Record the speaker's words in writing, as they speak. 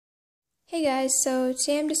Hey guys, so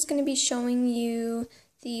today I'm just going to be showing you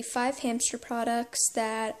the 5 hamster products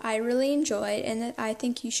that I really enjoyed and that I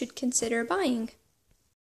think you should consider buying.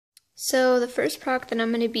 So the first product that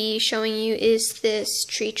I'm going to be showing you is this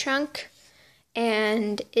tree trunk,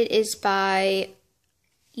 and it is by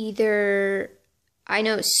I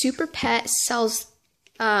know SuperPet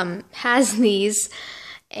has these,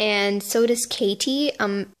 and so does Kaytee.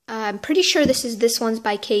 I'm pretty sure this one's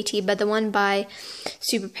by Kaytee, but the one by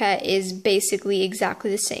SuperPet is basically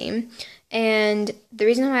exactly the same. And the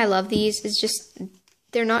reason why I love these is just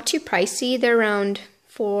they're not too pricey. They're around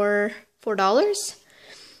 $4,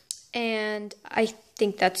 and I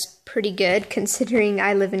think that's pretty good considering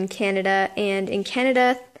I live in Canada, and in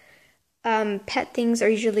Canada pet things are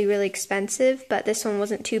usually really expensive, but this one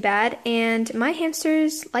wasn't too bad, and my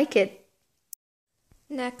hamsters like it.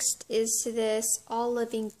 Next is this All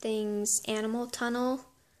Living Things animal tunnel,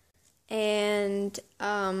 and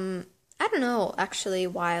I don't know actually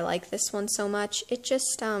why I like this one so much. It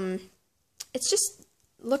just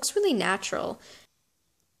looks really natural.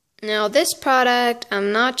 Now this product,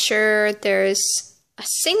 I'm not sure there's a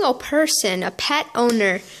single person, a pet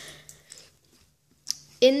owner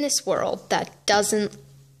in this world that doesn't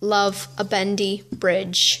love a Bendy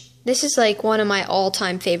Bridge. This is like one of my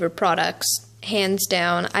all-time favorite products. Hands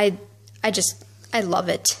down. I love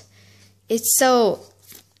it. It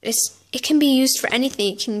can be used for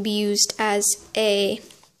anything. It can be used as a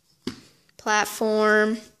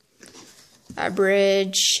platform, a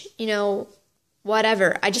bridge,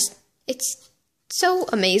 whatever. It's so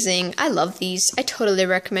amazing. I love these. I totally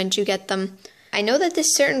recommend you get them. I know that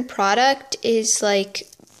this certain product is like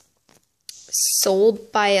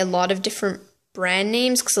sold by a lot of different brand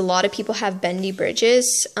names because a lot of people have Bendy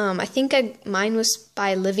Bridges. I think mine was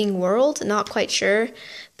by Living World, not quite sure.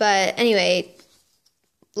 But anyway,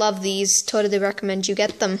 love these. Totally recommend you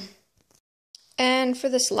get them. And for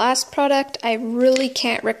this last product, I really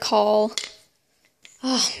can't recall,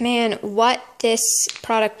 what this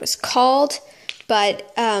product was called.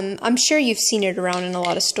 But I'm sure you've seen it around in a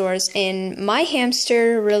lot of stores. And my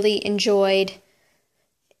hamster really enjoyed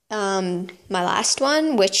my last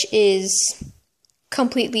one, which is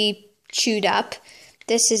completely chewed up.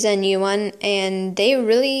 This is a new one, and they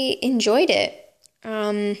really enjoyed it.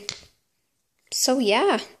 So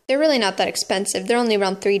yeah, they're really not that expensive. They're only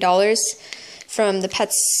around $3 from the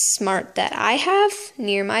PetSmart that I have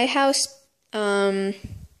near my house. Or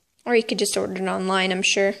you could just order it online, I'm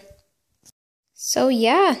sure. So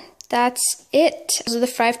yeah, that's it. Those are the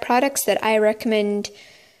 5 products that I recommend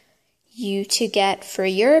you to get for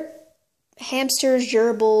your hamsters,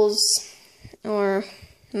 gerbils, or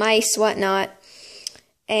mice, whatnot.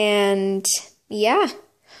 And yeah,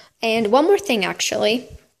 and one more thing actually,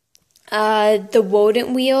 the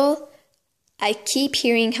Wodent Wheel. I keep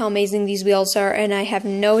hearing how amazing these wheels are, and I have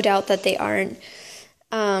no doubt that they aren't.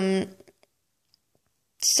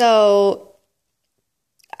 So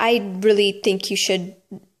I really think you should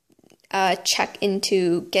check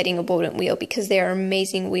into getting a Wodent Wheel because they are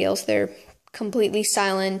amazing wheels. They're completely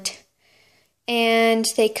silent, and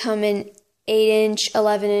they come in 8-inch,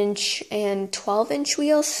 11-inch, and 12-inch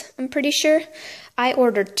wheels, I'm pretty sure. I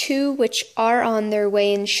ordered 2, which are on their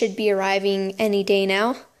way and should be arriving any day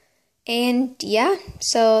now. And yeah,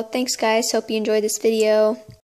 so thanks guys. Hope you enjoyed this video.